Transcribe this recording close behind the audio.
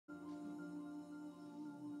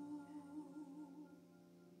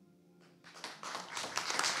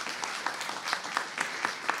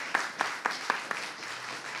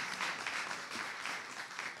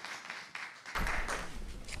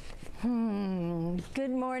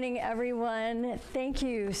Good morning, everyone. Thank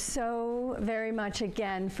you so very much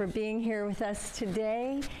again for being here with us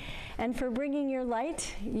today and for bringing your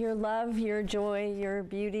light, your love, your joy, your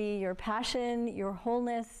beauty, your passion, your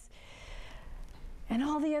wholeness, and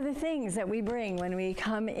all the other things that we bring when we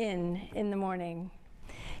come in the morning.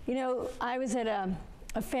 You know, I was at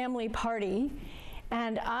a family party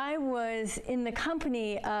and I was in the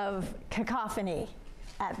company of cacophony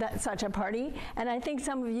at such a party, and I think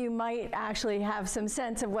some of you might actually have some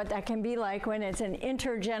sense of what that can be like when it's an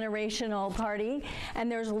intergenerational party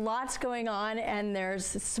and there's lots going on and there's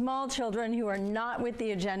small children who are not with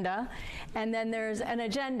the agenda, and then there's an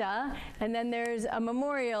agenda, and then there's a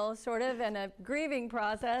memorial sort of and a grieving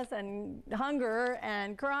process and hunger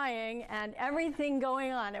and crying and everything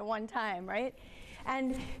going on at one time, right?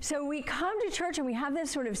 And so we come to church and we have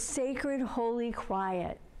this sort of sacred, holy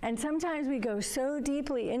quiet. And sometimes we go so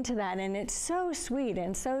deeply into that, and it's so sweet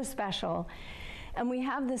and so special. And we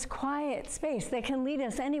have this quiet space that can lead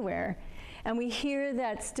us anywhere. And we hear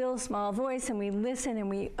that still small voice, and we listen, and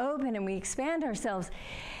we open, and we expand ourselves.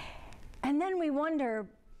 And then we wonder,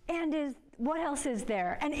 what else is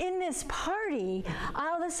there? And in this party,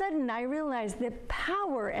 all of a sudden, I realized the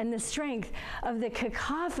power and the strength of the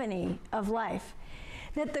cacophony of life.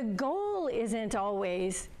 That the goal isn't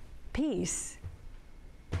always peace.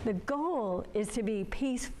 The goal is to be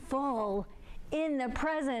peaceful in the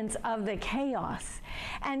presence of the chaos.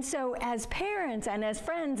 And so as parents and as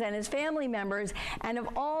friends and as family members and of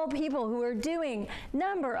all people who are doing a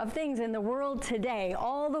number of things in the world today,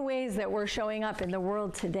 all the ways that we're showing up in the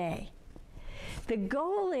world today, the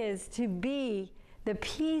goal is to be the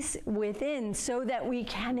peace within so that we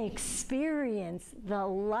can experience the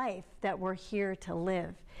life that we're here to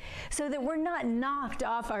live. So that we're not knocked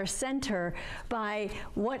off our center by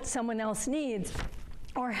what someone else needs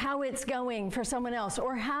or how it's going for someone else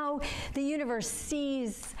or how the universe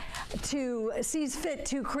sees fit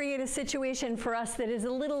to create a situation for us that is a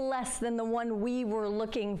little less than the one we were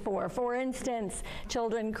looking for. For instance,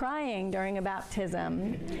 children crying during a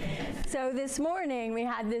baptism. So this morning we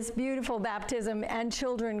had this beautiful baptism and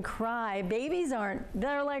children cry. Babies aren't.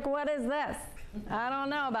 They're like, what is this? I don't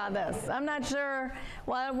know about this. I'm not sure.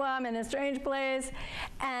 Well, I'm in a strange place.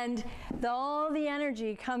 And all the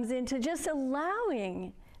energy comes into just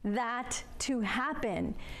allowing that to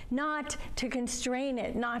happen, not to constrain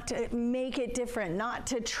it, not to make it different, not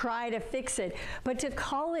to try to fix it, but to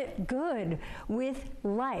call it good with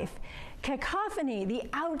life. Cacophony, the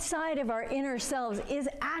outside of our inner selves, is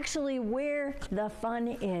actually where the fun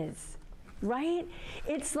is. Right?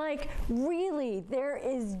 It's like, really, there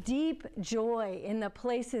is deep joy in the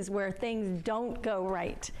places where things don't go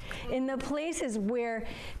right, in the places where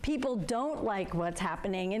people don't like what's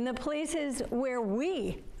happening, in the places where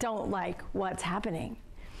we don't like what's happening.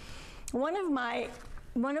 One of my,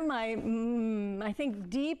 I think,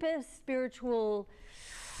 deepest spiritual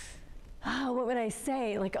what would I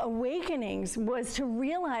say, like awakenings was to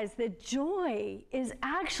realize that joy is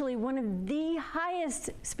actually one of the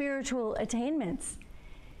highest spiritual attainments.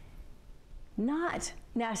 Not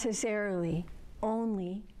necessarily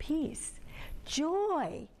only peace.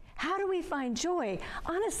 Joy. How do we find joy?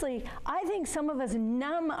 Honestly, I think some of us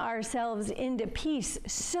numb ourselves into peace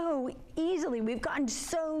so easily. We've gotten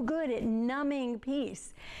so good at numbing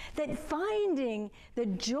peace that finding the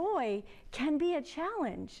joy can be a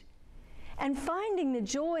challenge. And finding the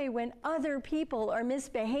joy when other people are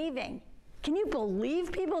misbehaving. Can you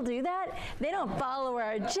believe people do that? They don't follow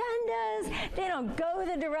our agendas. They don't go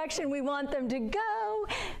the direction we want them to go.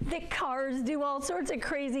 The cars do all sorts of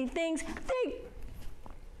crazy things.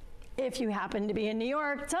 If you happen to be in New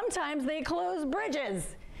York, sometimes they close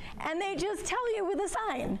bridges. And they just tell you with a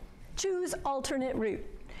sign, choose alternate route.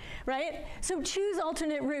 Right? So choose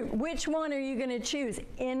alternate route. Which one are you going to choose?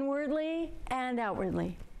 Inwardly and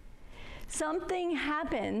outwardly. Something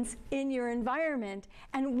happens in your environment,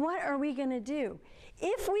 and what are we going to do?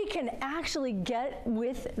 If we can actually get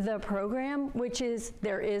with the program, which is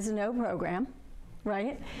there is no program,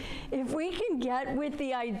 right? If we can get with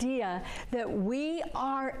the idea that we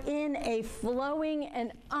are in a flowing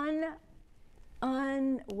and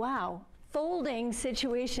folding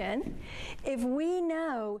situation, if we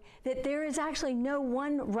know that there is actually no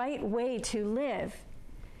one right way to live,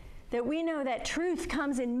 that we know that truth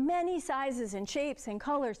comes in many sizes and shapes and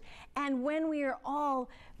colors, and when we are all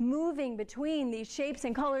moving between these shapes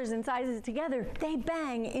and colors and sizes together, they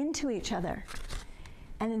bang into each other.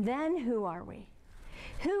 And then who are we?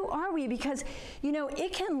 Who are we? Because, you know,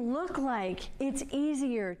 it can look like it's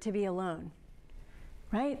easier to be alone.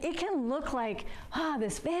 right? It can look like,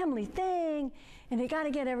 this family thing, and I got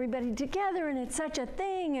to get everybody together, and it's such a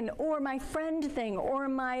thing, and or my friend thing, or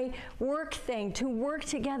my work thing. To work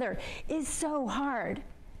together is so hard.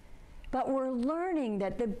 But we're learning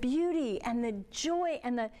that the beauty and the joy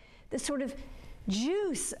and the sort of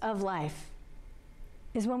juice of life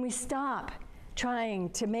is when we stop trying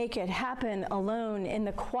to make it happen alone in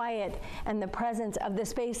the quiet and the presence of the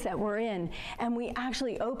space that we're in, and we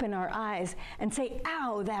actually open our eyes and say,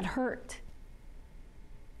 ow, that hurt.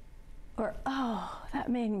 Or, oh, that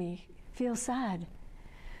made me feel sad.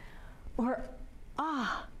 Or,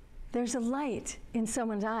 there's a light in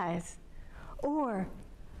someone's eyes. Or,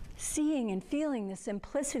 seeing and feeling the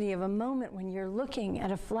simplicity of a moment when you're looking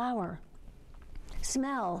at a flower.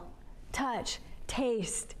 Smell, touch,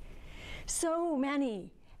 taste. So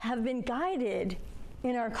many have been guided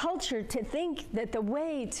in our culture to think that the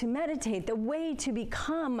way to meditate, the way to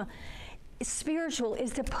become spiritual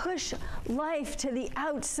is to push life to the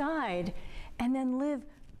outside and then live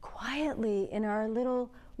quietly in our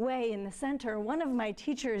little way in the center. One of my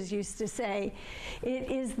teachers used to say, it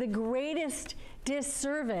is the greatest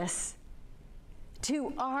disservice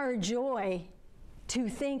to our joy to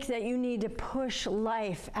think that you need to push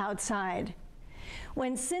life outside.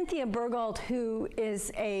 When Cynthia Bergault, who is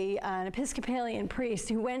an Episcopalian priest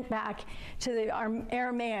who went back to the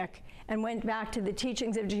Aramaic and went back to the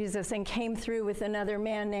teachings of Jesus and came through with another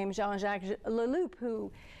man named Jean-Jacques Leloup,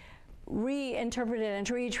 who reinterpreted and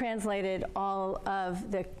retranslated all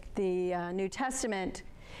of the New Testament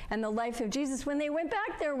and the life of Jesus, when they went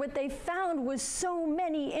back there, what they found was so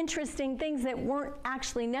many interesting things that weren't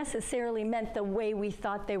actually necessarily meant the way we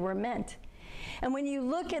thought they were meant. And when you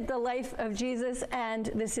look at the life of Jesus, and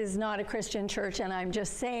this is not a Christian church, and I'm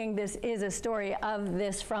just saying this is a story of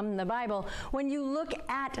this from the Bible, when you look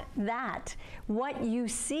at that, what you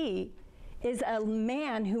see is a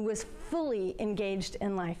man who was fully engaged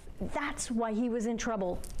in life. That's why he was in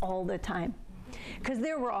trouble all the time. Because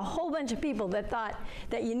there were a whole bunch of people that thought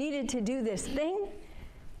that you needed to do this thing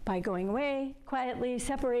by going away quietly,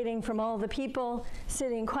 separating from all the people,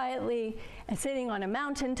 sitting quietly, and sitting on a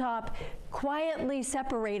mountaintop, quietly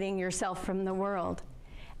separating yourself from the world.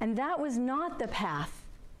 And that was not the path.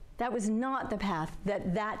 That was not the path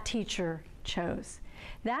that that teacher chose.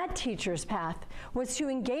 That teacher's path was to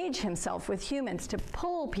engage himself with humans, to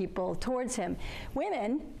pull people towards him.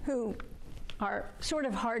 Women who are sort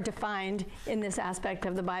of hard to find in this aspect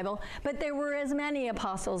of the Bible, but there were as many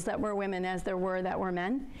apostles that were women as there were that were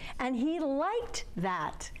men, and he liked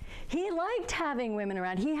that. He liked having women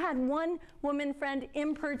around. He had one woman friend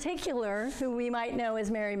in particular, who we might know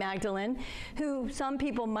as Mary Magdalene, who some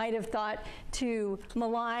people might have thought to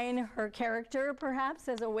malign her character, perhaps,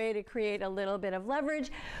 as a way to create a little bit of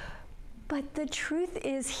leverage. But the truth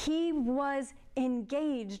is, he was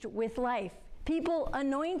engaged with life. People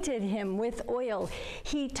anointed him with oil.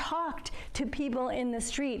 He talked to people in the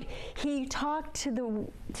street. He talked to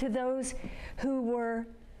those who were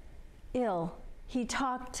ill. He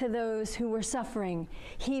talked to those who were suffering.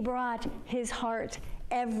 He brought his heart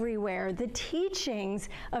everywhere. The teachings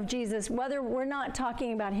of Jesus, whether we're not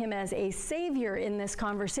talking about him as a savior in this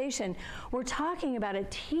conversation, we're talking about a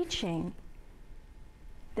teaching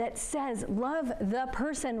that says, love the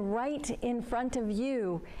person right in front of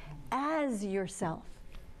you as yourself,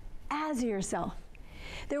 as yourself.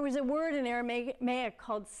 There was a word in Aramaic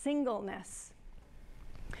called singleness,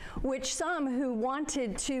 which some who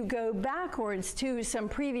wanted to go backwards to some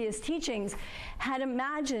previous teachings had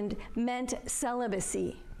imagined meant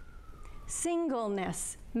celibacy.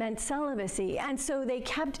 Singleness meant celibacy, and so they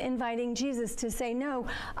kept inviting Jesus to say, no,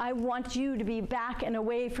 I want you to be back and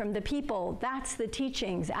away from the people. That's the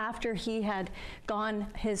teachings after he had gone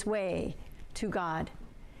his way to God.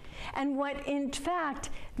 And what, in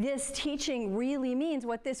fact, this teaching really means,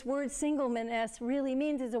 what this word singleness really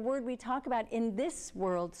means, is a word we talk about in this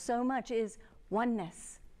world so much, is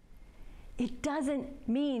oneness. It doesn't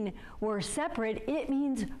mean we're separate. It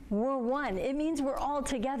means we're one. It means we're all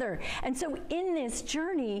together. And so in this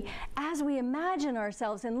journey, as we imagine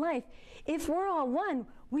ourselves in life, if we're all one,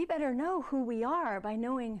 we better know who we are by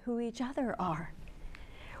knowing who each other are.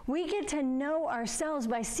 We get to know ourselves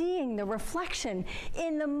by seeing the reflection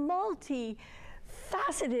in the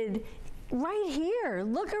multi-faceted, right here.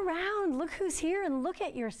 Look around, look who's here, and look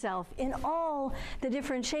at yourself in all the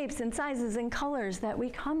different shapes and sizes and colors that we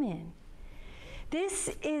come in. This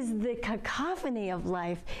is the cacophony of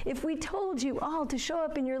life. If we told you all to show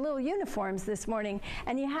up in your little uniforms this morning,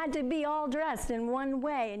 and you had to be all dressed in one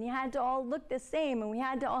way, and you had to all look the same, and we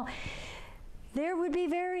had to all, there would be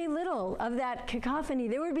very little of that cacophony.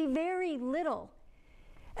 There would be very little.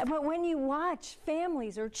 But when you watch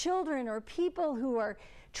families or children or people who are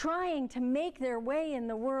trying to make their way in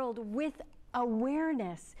the world with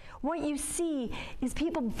awareness, what you see is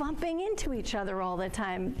people bumping into each other all the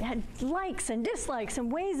time, had likes and dislikes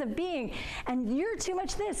and ways of being, and you're too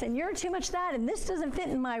much this and you're too much that, and this doesn't fit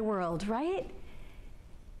in my world, right?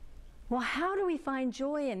 Well, how do we find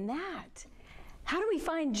joy in that? How do we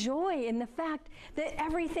find joy in the fact that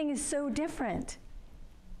everything is so different?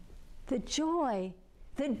 The joy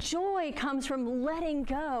comes from letting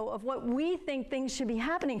go of what we think things should be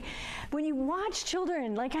happening. When you watch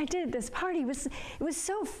children, like I did at this party, it was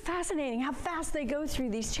so fascinating how fast they go through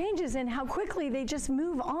these changes and how quickly they just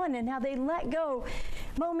move on and how they let go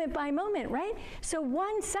moment by moment, right? So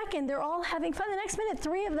 1 second, they're all having fun. The next minute,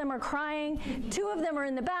 3 of them are crying. 2 of them are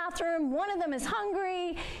in the bathroom. 1 of them is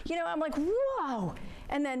hungry. You know, I'm like, whoa.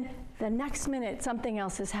 And then the next minute, something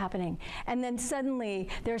else is happening. And then suddenly,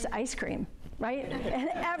 there's ice cream. Right? And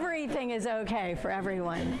everything is okay for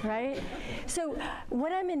everyone, right? So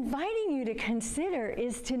what I'm inviting you to consider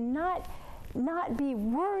is to not be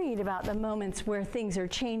worried about the moments where things are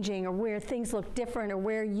changing or where things look different or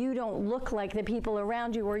where you don't look like the people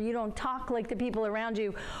around you or you don't talk like the people around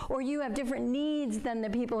you or you have different needs than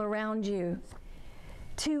the people around you.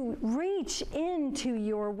 To reach into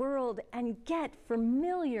your world and get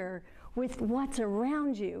familiar with what's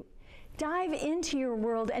around you. Dive into your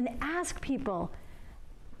world and ask people,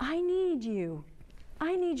 I need you.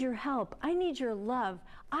 I need your help. I need your love.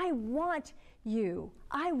 I want you.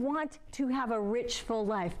 I want to have a rich, full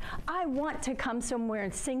life. I want to come somewhere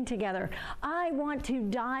and sing together. I want to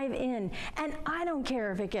dive in. And I don't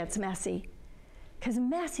care if it gets messy, because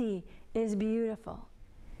messy is beautiful.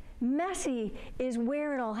 Messy is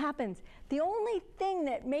where it all happens. The only thing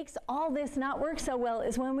that makes all this not work so well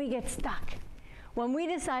is when we get stuck. When we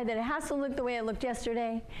decide that it has to look the way it looked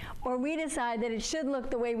yesterday, or we decide that it should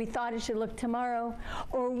look the way we thought it should look tomorrow,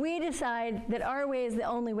 or we decide that our way is the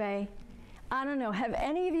only way. I don't know, have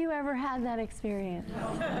any of you ever had that experience?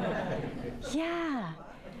 Yeah.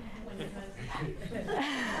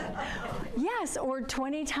 Yes, or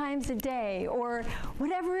 20 times a day, or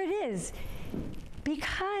whatever it is.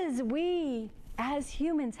 Because we, as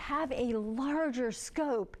humans, have a larger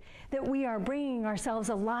scope that we are bringing ourselves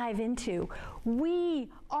alive into. We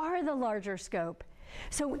are the larger scope.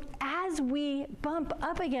 So as we bump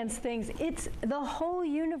up against things, it's the whole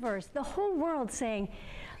universe, the whole world saying,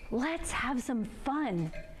 let's have some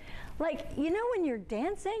fun. Like, you know when you're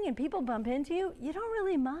dancing and people bump into you, you don't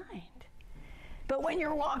really mind. But when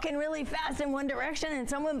you're walking really fast in one direction and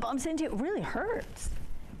someone bumps into you, it really hurts,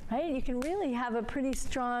 right? You can really have a pretty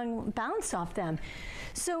strong bounce off them.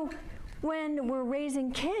 So when we're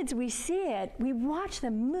raising kids, we see it, we watch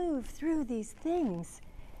them move through these things.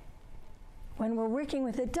 When we're working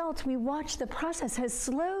with adults, we watch the process has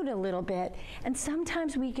slowed a little bit, and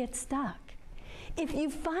sometimes we get stuck. If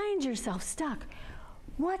you find yourself stuck,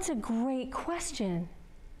 what's a great question?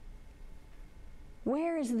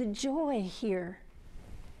 Where is the joy here?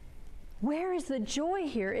 Where is the joy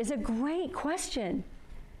here is a great question,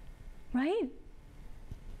 right?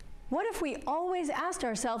 What if we always asked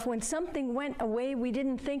ourselves when something went a way we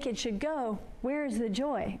didn't think it should go, where is the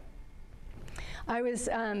joy? I was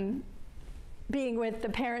being with the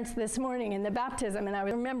parents this morning in the baptism, and I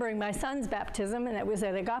was remembering my son's baptism, and it was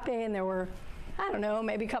at Agape, and there were, I don't know,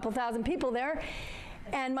 maybe a couple thousand people there.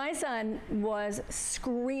 And my son was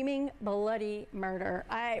screaming bloody murder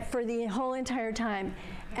for the whole entire time.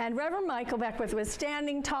 And Reverend Michael Beckwith was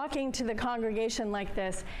standing talking to the congregation like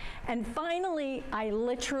this. And finally, I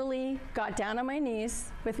literally got down on my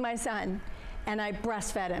knees with my son and I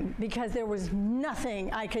breastfed him because there was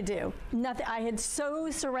nothing I could do. Nothing. I had so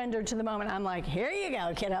surrendered to the moment. I'm like, here you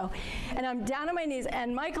go, kiddo. And I'm down on my knees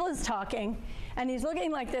and Michael is talking and he's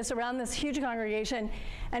looking like this around this huge congregation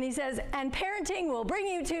and he says, and parenting will bring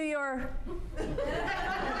you to your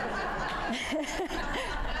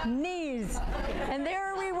knees. And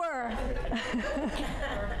there we were.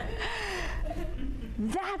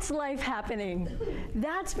 That's life happening.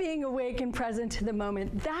 That's being awake and present to the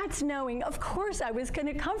moment. That's knowing, of course, I was going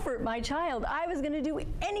to comfort my child. I was going to do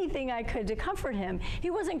anything I could to comfort him. He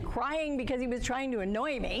wasn't crying because he was trying to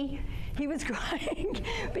annoy me. He was crying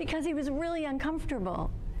because he was really uncomfortable.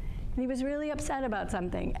 And he was really upset about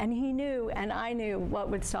something. And he knew, and I knew, what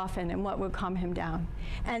would soften and what would calm him down.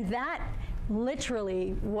 And that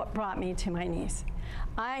literally what brought me to my knees.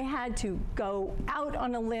 I had to go out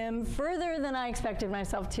on a limb further than I expected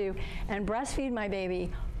myself to and breastfeed my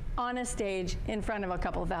baby on a stage in front of a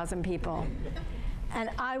couple thousand people. And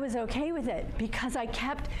I was okay with it because I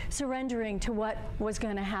kept surrendering to what was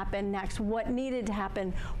going to happen next, what needed to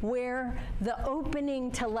happen, where the opening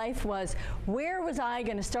to life was. Where was I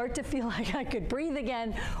going to start to feel like I could breathe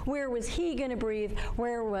again? Where was he going to breathe?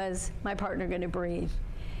 Where was my partner going to breathe?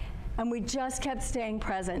 And we just kept staying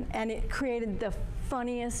present, and it created the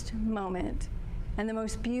funniest moment and the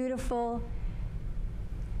most beautiful,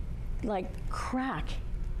 like, crack,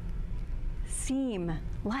 seam.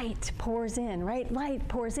 Light pours in, right? Light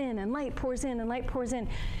pours in, and light pours in, and light pours in.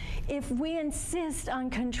 If we insist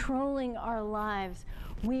on controlling our lives,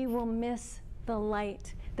 we will miss the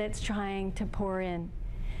light that's trying to pour in.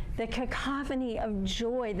 The cacophony of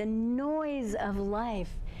joy, the noise of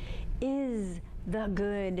life is the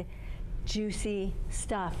good, juicy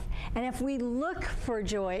stuff. And if we look for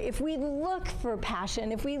joy, if we look for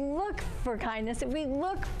passion, if we look for kindness, if we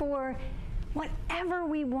look for whatever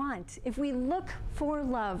we want, if we look for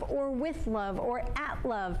love or with love or at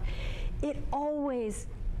love, it always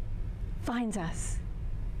finds us.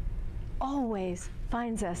 Always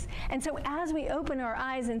finds us. And so as we open our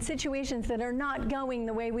eyes in situations that are not going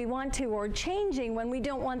the way we want to, or changing when we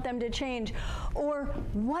don't want them to change, or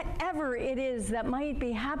whatever it is that might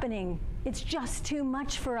be happening, it's just too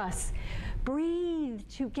much for us. Breathe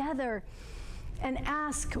together and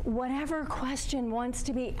ask whatever question wants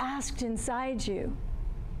to be asked inside you.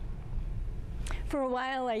 For a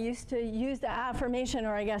while, I used to use the affirmation,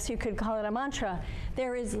 or I guess you could call it a mantra,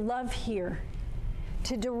 there is love here,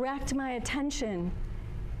 to direct my attention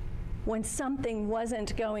when something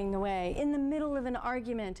wasn't going the way, in the middle of an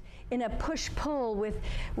argument, in a push-pull with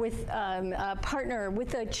a partner,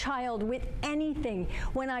 with a child, with anything,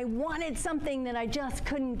 when I wanted something that I just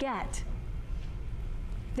couldn't get.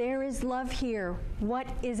 There is love here. What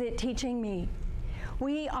is it teaching me?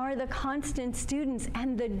 We are the constant students,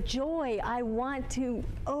 and the joy I want to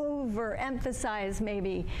overemphasize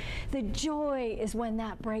maybe, the joy is when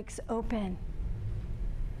that breaks open.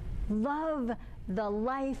 Love the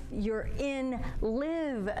life you're in.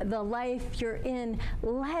 Live the life you're in.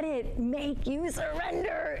 Let it make you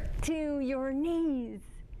surrender to your knees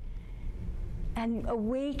and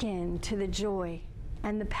awaken to the joy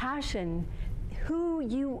and the passion. Who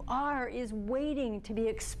you are is waiting to be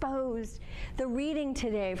exposed. The reading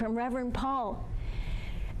today from Reverend Paul,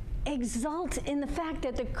 exult in the fact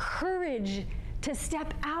that the courage to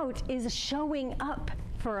step out is showing up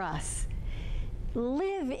for us.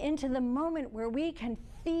 Live into the moment where we can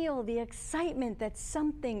feel the excitement that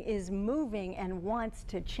something is moving and wants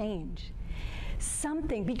to change.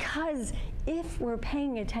 Something, because if we're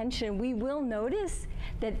paying attention, we will notice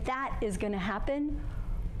that that is going to happen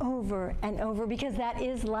over and over, because that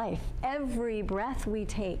is life. Every breath we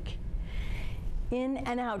take in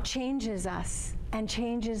and out changes us and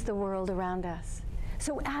changes the world around us.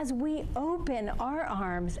 So as we open our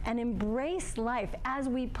arms and embrace life, as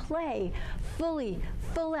we play fully,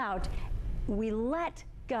 full out, we let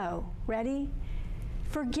go. Ready?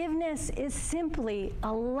 Forgiveness is simply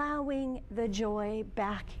allowing the joy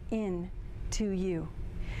back in to you.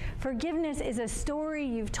 Forgiveness is a story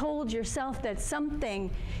you've told yourself that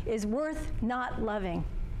something is worth not loving.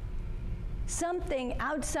 Something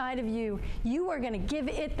outside of you, you are going to give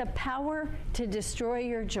it the power to destroy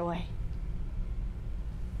your joy.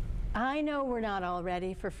 I know we're not all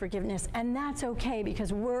ready for forgiveness, and that's okay,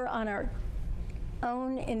 because we're on our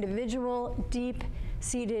own individual,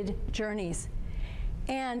 deep-seated journeys.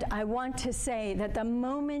 And I want to say that the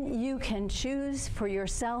moment you can choose for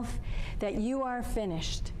yourself that you are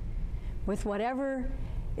finished with whatever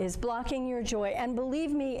is blocking your joy, and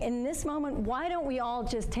believe me, in this moment, why don't we all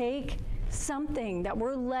just take something that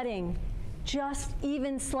we're letting just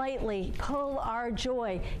even slightly pull our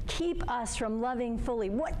joy, keep us from loving fully?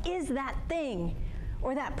 What is that thing,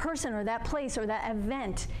 or that person, or that place, or that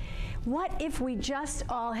event? What if we just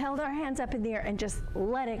all held our hands up in the air and just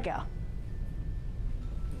let it go?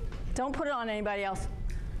 Don't put it on anybody else.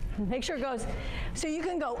 Make sure it goes. So you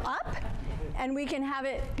can go up, and we can have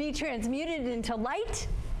it be transmuted into light,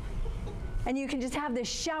 and you can just have this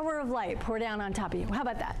shower of light pour down on top of you. How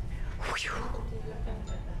about that?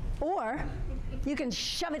 Or you can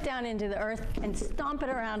shove it down into the earth and stomp it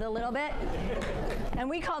around a little bit. And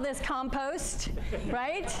we call this compost,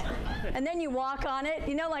 right? And then you walk on it.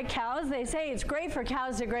 You know, like cows, they say it's great for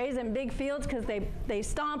cows to graze in big fields because they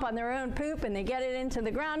stomp on their own poop and they get it into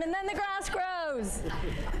the ground, and then the grass grows.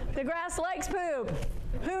 The grass likes poop.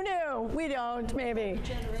 Who knew? We don't, maybe.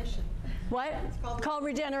 Regeneration. What? It's called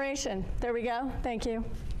regeneration. There we go. Thank you.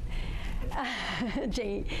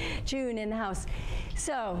 June in the house.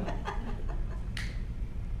 So,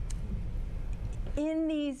 in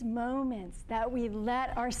these moments that we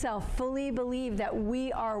let ourselves fully believe that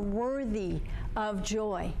we are worthy of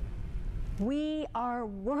joy. We are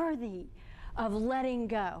worthy of letting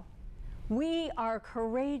go. We are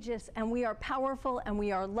courageous, and we are powerful, and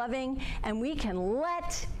we are loving, and we can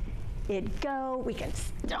let it go. We can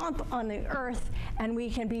stomp on the earth, and we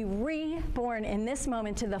can be reborn in this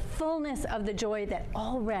moment to the fullness of the joy that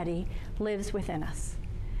already lives within us.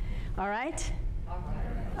 All right?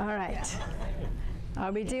 All right.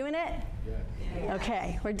 Are we doing it?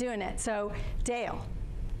 Okay, we're doing it. So, Dale,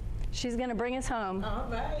 she's going to bring us home. All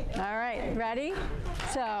right. All right, ready?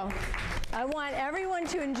 So, I want everyone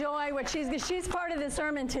to enjoy what she's part of the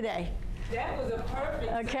sermon today. That was a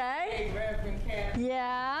perfect Okay. segue, Reverend Katherine.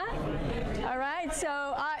 Yeah. All right.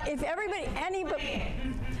 So if anybody,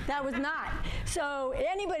 that was not. So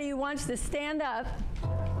anybody who wants to stand up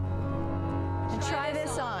and try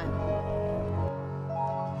this on.